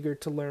always eager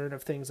to learn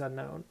of things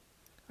unknown.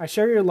 I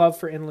share your love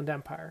for Inland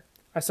Empire.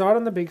 I saw it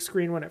on the big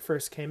screen when it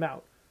first came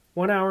out.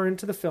 1 hour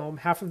into the film,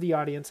 half of the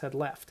audience had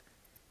left.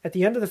 At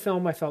the end of the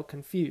film, I felt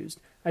confused.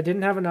 I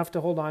didn't have enough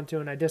to hold on to,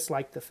 and I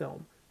disliked the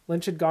film.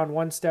 Lynch had gone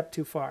one step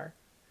too far.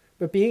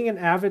 But being an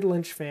avid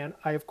Lynch fan,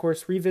 I of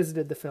course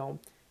revisited the film,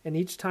 and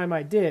each time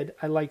I did,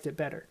 I liked it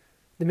better.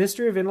 The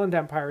mystery of Inland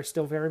Empire is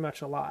still very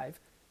much alive.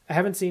 I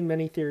haven't seen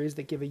many theories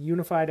that give a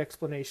unified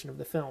explanation of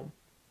the film.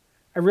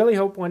 I really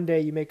hope one day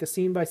you make a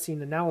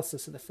scene-by-scene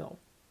analysis of the film.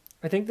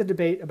 I think the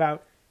debate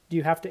about do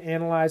you have to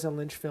analyze a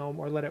Lynch film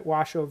or let it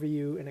wash over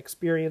you and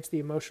experience the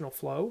emotional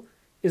flow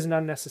is an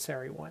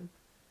unnecessary one.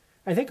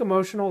 I think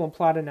emotional and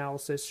plot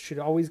analysis should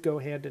always go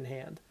hand in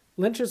hand.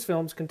 Lynch's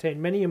films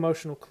contain many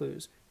emotional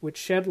clues, which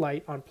shed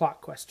light on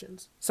plot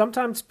questions.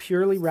 Sometimes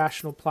purely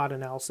rational plot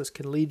analysis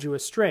can lead you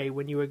astray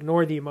when you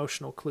ignore the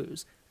emotional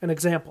clues. An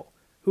example,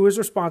 who is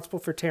responsible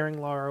for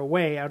tearing Laura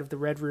away out of the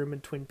Red Room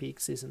in Twin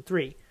Peaks Season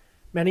 3?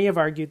 Many have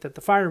argued that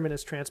the fireman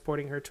is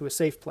transporting her to a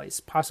safe place,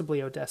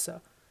 possibly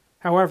Odessa.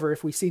 However,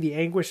 if we see the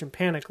anguish and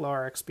panic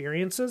Laura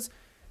experiences,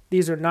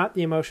 these are not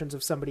the emotions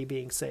of somebody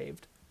being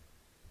saved.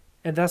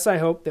 And thus I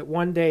hope that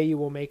one day you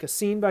will make a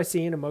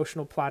scene-by-scene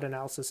emotional plot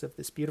analysis of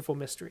this beautiful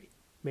mystery.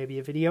 Maybe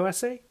a video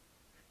essay?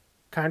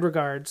 Kind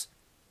regards,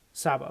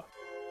 Sabo.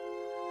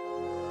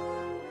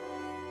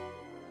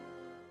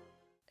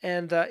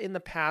 And in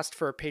the past,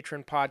 for a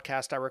patron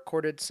podcast, I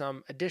recorded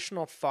some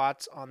additional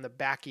thoughts on the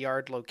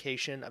backyard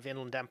location of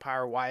Inland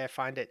Empire, why I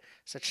find it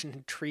such an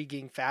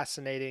intriguing,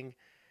 fascinating,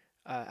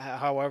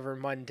 however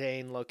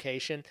mundane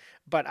location.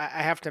 But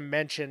I have to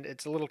mention,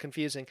 it's a little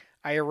confusing.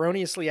 I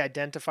erroneously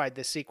identified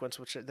this sequence,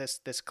 which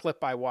this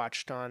clip I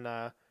watched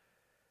on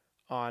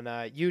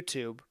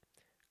YouTube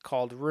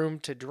called "Room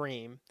to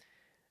Dream,"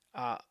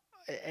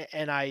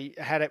 and I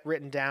had it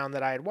written down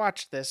that I had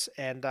watched this,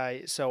 and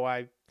I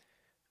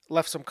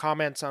left some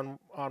comments on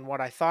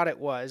what I thought it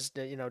was.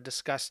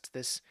 Discussed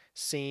this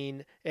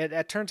scene.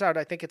 It turns out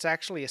I think it's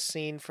actually a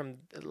scene from,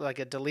 like,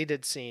 a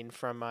deleted scene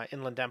from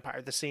Inland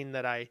Empire, the scene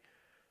that I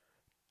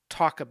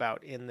talk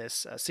about in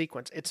this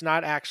sequence. It's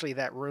not actually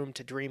that Room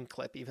to Dream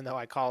clip, even though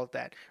I call it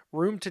that.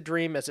 Room to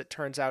Dream, as it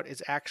turns out,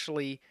 is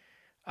actually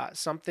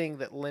something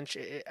that Lynch,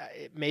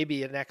 it may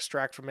be an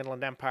extract from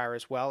Inland Empire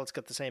as well. It's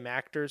got the same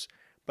actors,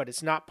 but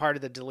it's not part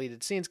of the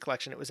deleted scenes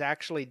collection. It was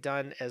actually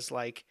done as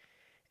like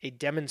a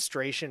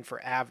demonstration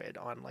for Avid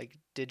on like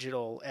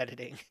digital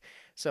editing.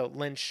 So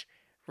Lynch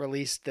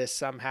released this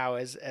somehow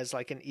as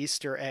like an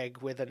Easter egg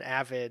with an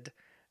Avid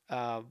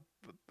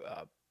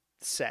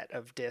set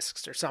of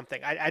discs or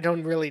something. I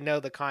don't really know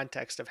the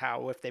context of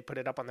how, if they put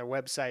it up on their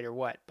website or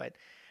what, but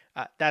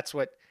that's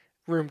what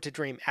Room to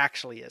Dream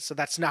actually is. So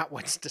that's not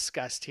what's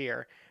discussed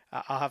here.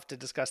 I'll have to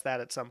discuss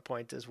that at some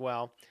point as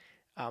well.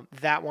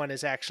 That one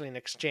is actually an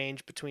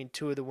exchange between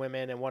two of the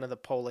women and one of the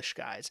Polish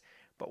guys.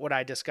 But what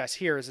I discuss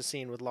here is a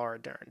scene with Laura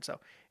Dern. So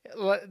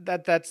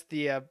that's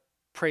the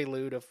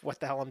prelude of what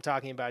the hell I'm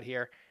talking about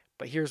here.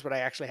 But here's what I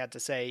actually had to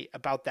say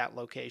about that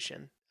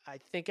location. I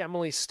think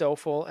Emily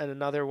Stoffel and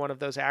another one of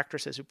those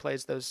actresses who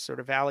plays those sort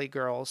of valley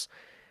girls,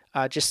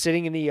 just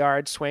sitting in the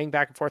yard, swaying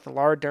back and forth, and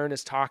Laura Dern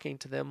is talking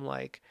to them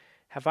like,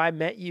 have I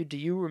met you? Do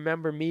you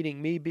remember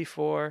meeting me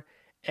before?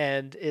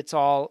 And it's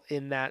all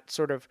in that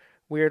sort of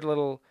weird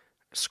little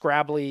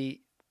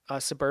scrabbly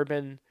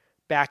suburban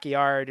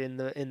backyard in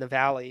the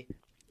valley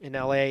in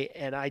LA.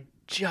 And I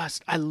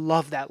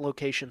love that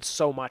location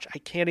so much. I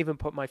can't even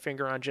put my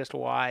finger on just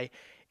why.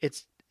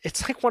 It's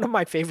like one of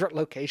my favorite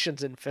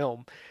locations in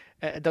film.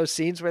 Those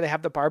scenes where they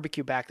have the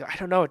barbecue back there. I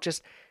don't know.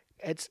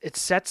 It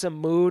sets a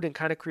mood and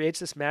kind of creates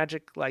this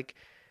magic like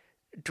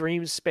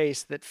dream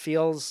space that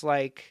feels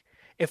like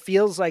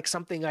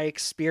something I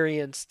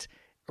experienced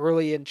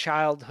early in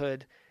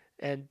childhood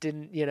and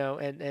didn't,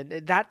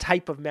 and that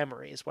type of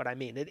memory is what I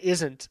mean. It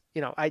isn't,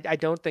 I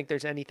don't think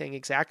there's anything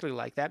exactly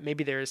like that.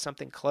 Maybe there is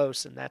something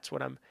close, and that's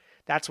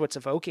what's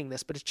evoking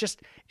this, but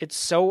it's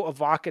so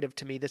evocative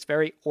to me, this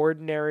very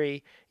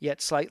ordinary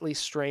yet slightly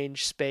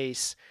strange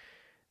space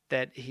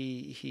that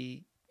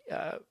he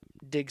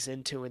digs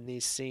into in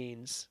these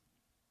scenes.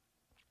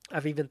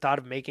 I've even thought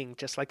of making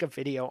just like a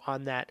video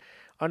on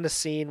the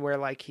scene where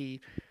like he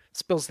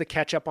spills the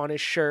ketchup on his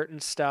shirt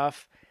and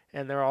stuff,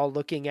 and they're all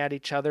looking at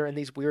each other, and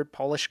these weird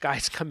Polish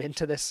guys come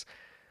into this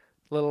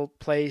little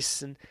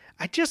place. And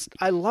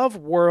I love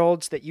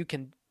worlds that you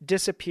can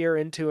disappear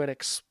into and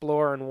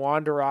explore and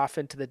wander off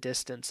into the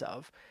distance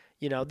of.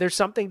 There's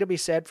something to be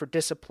said for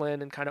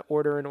discipline and kind of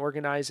order and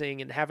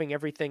organizing and having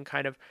everything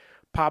kind of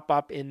pop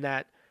up in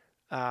that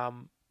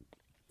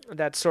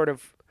sort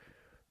of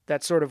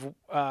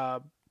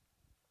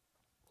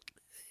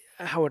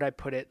how would I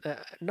put it?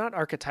 Not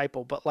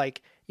archetypal, but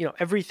like,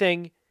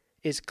 everything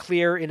is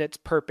clear in its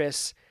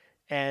purpose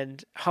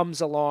and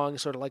hums along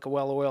sort of like a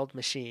well-oiled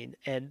machine.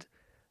 And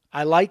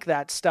I like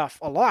that stuff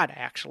a lot,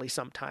 actually,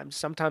 sometimes.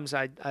 Sometimes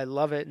I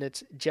love it, and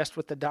it's just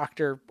what the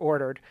doctor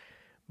ordered.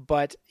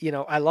 But,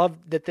 I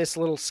love that this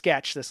little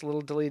sketch, this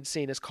little deleted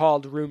scene is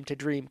called Room to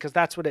Dream, because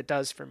that's what it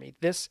does for me.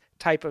 This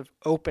type of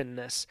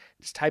openness,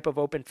 this type of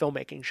open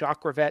filmmaking.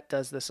 Jacques Rivette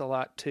does this a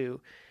lot,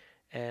 too.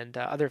 And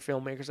other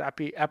filmmakers,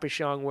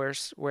 Apichan,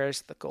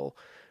 Weerasthakul,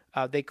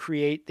 they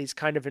create these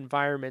kind of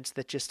environments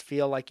that just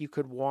feel like you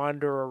could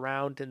wander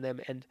around in them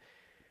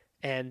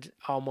and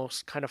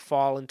almost kind of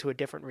fall into a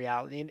different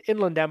reality. And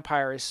Inland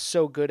Empire is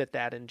so good at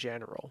that in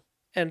general.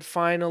 And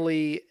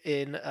finally,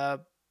 in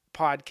a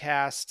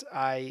podcast,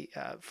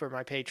 for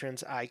my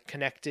patrons, I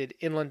connected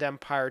Inland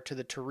Empire to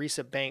the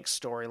Teresa Banks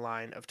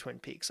storyline of Twin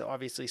Peaks. So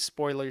obviously,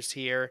 spoilers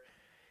here.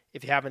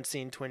 If you haven't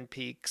seen Twin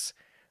Peaks,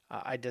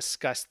 I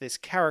discussed this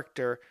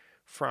character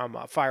from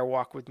Fire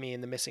Walk with Me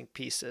and the Missing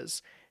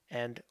Pieces,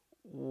 and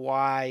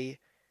why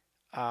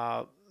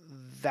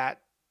that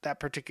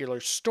particular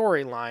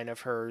storyline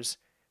of hers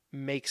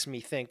makes me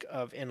think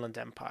of Inland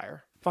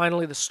Empire.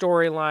 Finally, the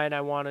storyline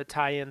I want to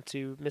tie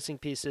into Missing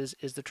Pieces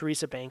is the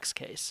Teresa Banks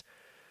case.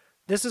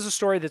 This is a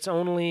story that's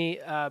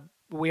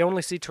we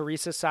only see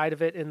Teresa's side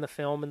of it in the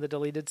film in the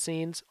deleted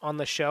scenes. On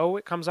the show,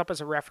 it comes up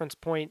as a reference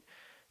point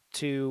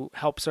to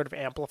help sort of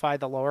amplify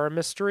the Laura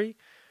mystery.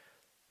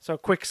 So a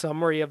quick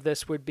summary of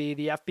this would be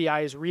the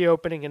FBI is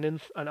reopening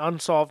an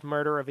unsolved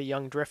murder of a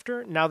young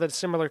drifter now that a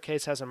similar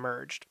case has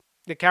emerged.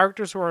 The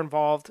characters who are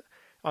involved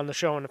on the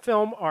show and the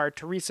film are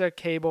Teresa,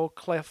 Cable,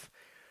 Cliff,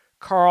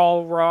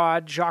 Carl,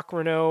 Rod, Jacques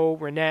Renault,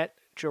 Renette,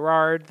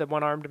 Gerard, the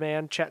one-armed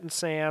man, Chet and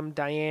Sam,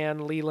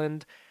 Diane,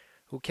 Leland,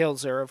 who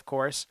kills her, of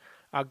course.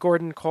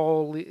 Gordon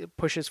Cole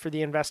pushes for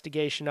the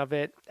investigation of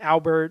it.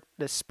 Albert,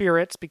 the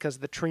spirits, because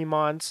the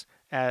Tremonts,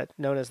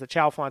 known as the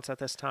Chalfonts at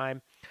this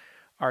time,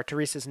 are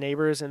Teresa's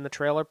neighbors in the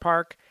trailer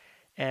park,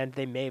 and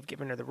they may have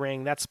given her the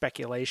ring. That's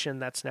speculation.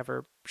 That's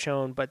never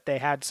shown, but they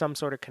had some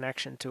sort of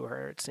connection to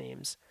her, it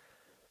seems.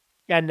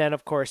 And then,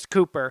 of course,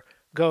 Cooper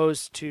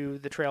goes to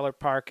the trailer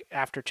park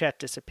after Chet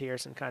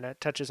disappears and kind of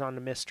touches on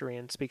the mystery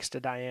and speaks to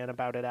Diane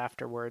about it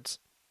afterwards.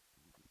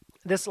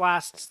 This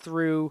lasts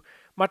through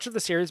much of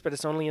the series, but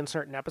it's only in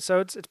certain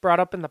episodes. It's brought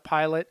up in the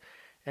pilot,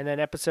 and then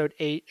episode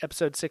 8,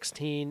 episode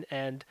 16,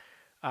 and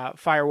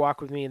Fire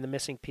Walk with Me and the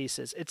Missing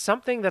Pieces. It's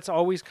something that's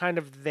always kind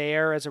of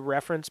there as a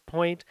reference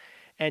point,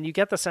 And you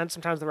get the sense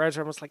sometimes the writers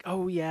are almost like,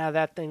 oh, yeah,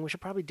 that thing, we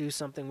should probably do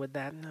something with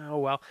that. No,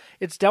 well,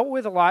 it's dealt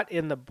with a lot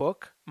in the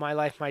book, My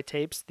Life, My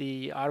Tapes,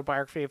 the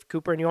autobiography of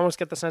Cooper, and you almost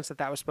get the sense that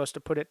that was supposed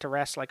to put it to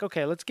rest, like,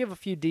 okay, let's give a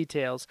few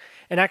details.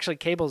 And actually,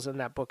 Cable's in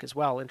that book as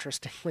well,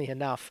 interestingly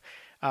enough,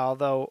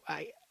 although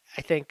I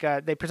think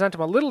they present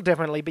him a little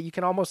differently, but you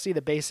can almost see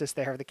the basis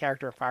there of the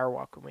character in Fire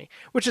Walk With Me,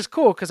 which is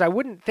cool, because I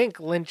wouldn't think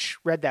Lynch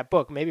read that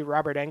book. Maybe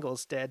Robert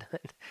Engels did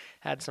and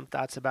had some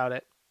thoughts about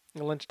it.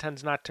 Lynch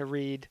tends not to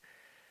read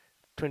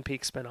Twin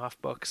Peaks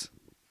spin-off books.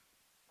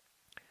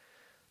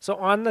 So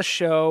on the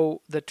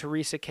show, the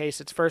Teresa case,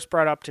 it's first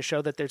brought up to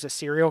show that there's a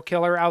serial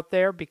killer out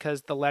there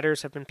because the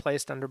letters have been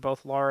placed under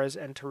both Laura's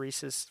and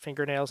Teresa's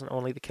fingernails, and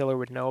only the killer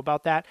would know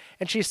about that.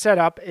 And she's set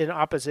up in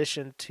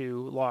opposition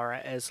to Laura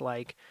as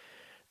like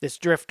this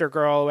drifter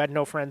girl who had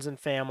no friends and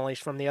family.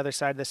 She's from the other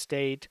side of the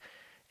state,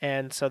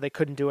 and so they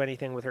couldn't do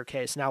anything with her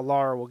case. Now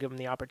Laura will give them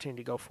the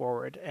opportunity to go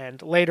forward.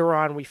 And later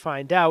on, we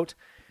find out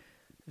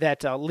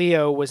that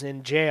Leo was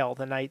in jail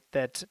the night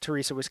that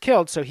Teresa was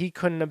killed, so he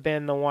couldn't have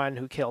been the one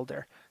who killed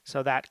her.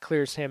 So that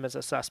clears him as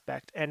a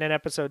suspect. And in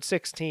episode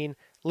 16,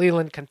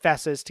 Leland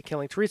confesses to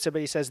killing Teresa,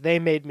 but he says, they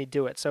made me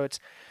do it. So it's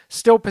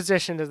still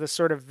positioned as this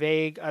sort of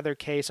vague other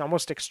case,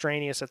 almost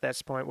extraneous at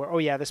this point, where, oh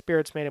yeah, the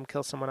spirits made him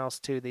kill someone else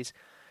too. These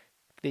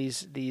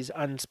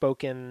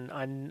unspoken,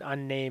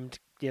 unnamed,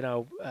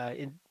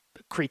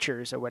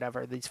 creatures or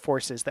whatever, these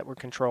forces that were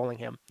controlling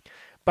him.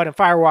 But in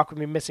Fire Walk With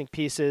Me, Missing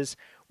Pieces,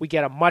 we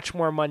get a much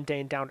more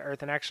mundane,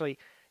 down-to-earth, and actually,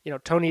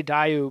 Tony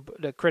Diube,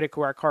 the critic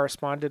who I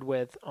corresponded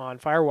with on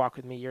Fire Walk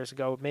With Me years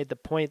ago, made the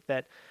point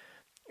that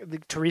the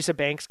Teresa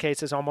Banks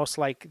case is almost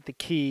like the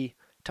key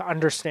to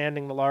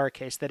understanding the Laura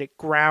case, that it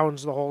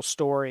grounds the whole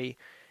story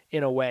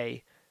in a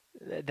way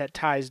that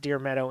ties Deer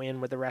Meadow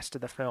in with the rest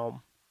of the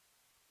film.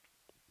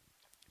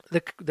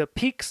 The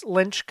Peaks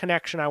Lynch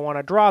connection I want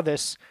to draw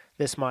this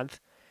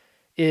month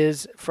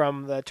is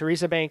from the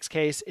Teresa Banks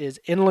case is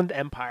Inland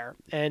Empire,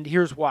 and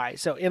here's why.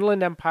 So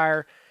Inland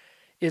Empire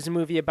is a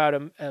movie about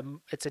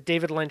it's a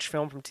David Lynch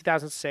film from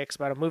 2006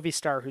 about a movie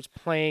star who's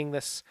playing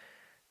this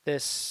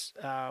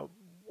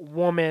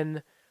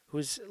woman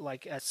who's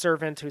like a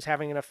servant who's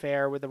having an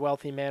affair with a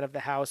wealthy man of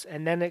the house,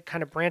 and then it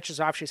kind of branches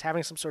off. She's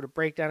having some sort of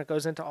breakdown. It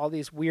goes into all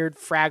these weird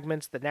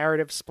fragments. The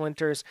narrative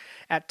splinters.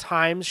 At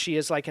times, she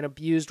is like an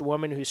abused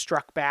woman who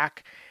struck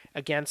back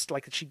against,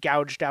 like she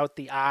gouged out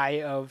the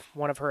eye of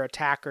one of her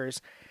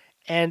attackers.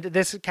 And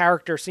this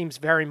character seems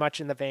very much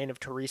in the vein of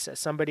Teresa,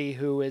 somebody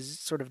who is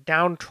sort of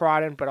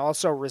downtrodden but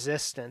also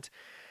resistant.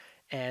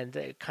 And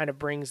it kind of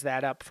brings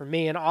that up for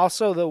me. And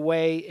also the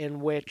way in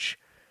which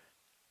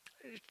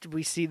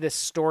we see this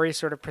story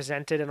sort of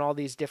presented in all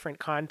these different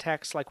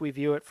contexts, like we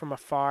view it from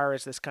afar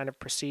as this kind of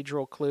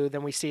procedural clue.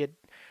 Then we see it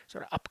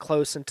sort of up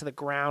close into the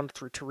ground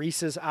through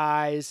Teresa's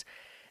eyes.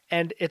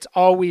 And it's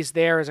always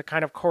there as a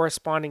kind of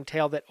corresponding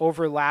tale that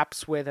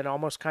overlaps with and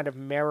almost kind of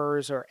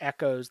mirrors or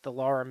echoes the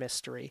Laura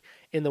mystery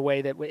in the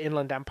way that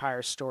Inland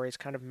Empire's stories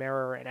kind of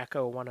mirror and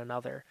echo one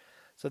another.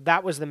 So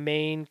that was the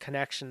main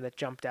connection that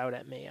jumped out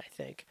at me, I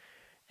think.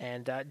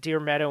 And Deer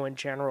Meadow in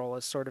general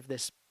is sort of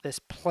this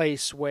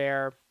place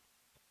where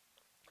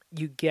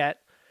you get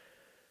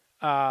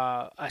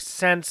a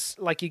sense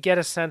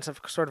of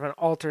sort of an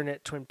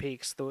alternate Twin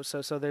Peaks.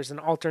 So there's an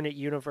alternate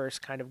universe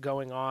kind of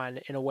going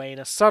on in a way, in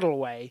a subtle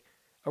way,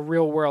 a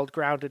real world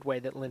grounded way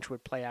that Lynch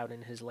would play out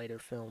in his later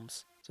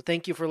films. So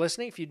thank you for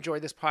listening. If you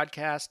enjoyed this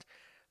podcast,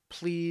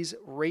 please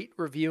rate,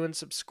 review, and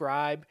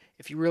subscribe.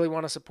 If you really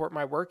want to support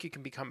my work, you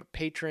can become a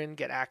patron,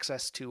 get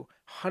access to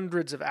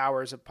hundreds of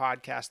hours of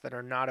podcasts that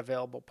are not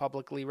available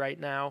publicly right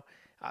now,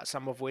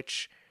 some of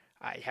which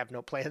I have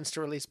no plans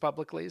to release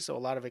publicly, so a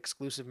lot of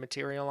exclusive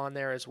material on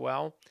there as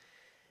well.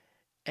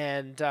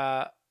 And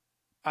I'll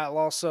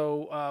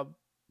also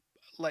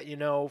let you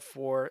know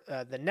for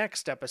the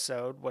next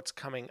episode what's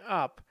coming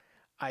up.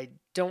 I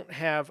don't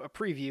have a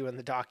preview in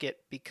the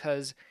docket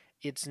because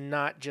it's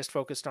not just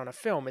focused on a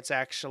film. It's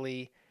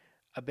actually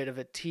a bit of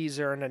a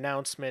teaser, an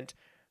announcement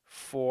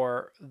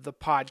for the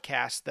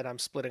podcast that I'm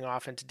splitting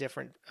off into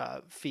different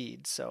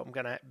feeds. So I'm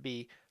going to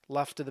be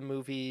Left to the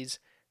Movies,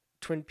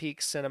 Twin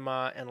Peaks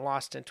Cinema, and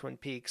Lost in Twin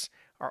Peaks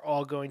are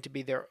all going to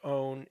be their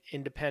own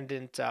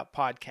independent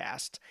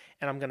podcasts.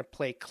 And I'm going to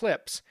play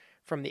clips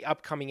from the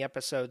upcoming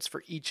episodes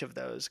for each of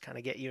those, kind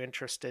of get you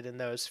interested in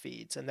those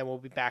feeds. And then we'll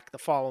be back the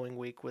following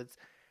week with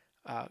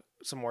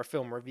some more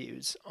film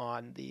reviews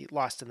on the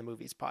Lost in the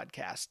Movies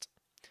podcast.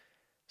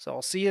 So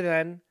I'll see you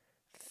then.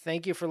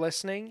 Thank you for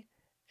listening,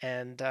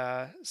 and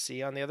see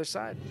you on the other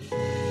side.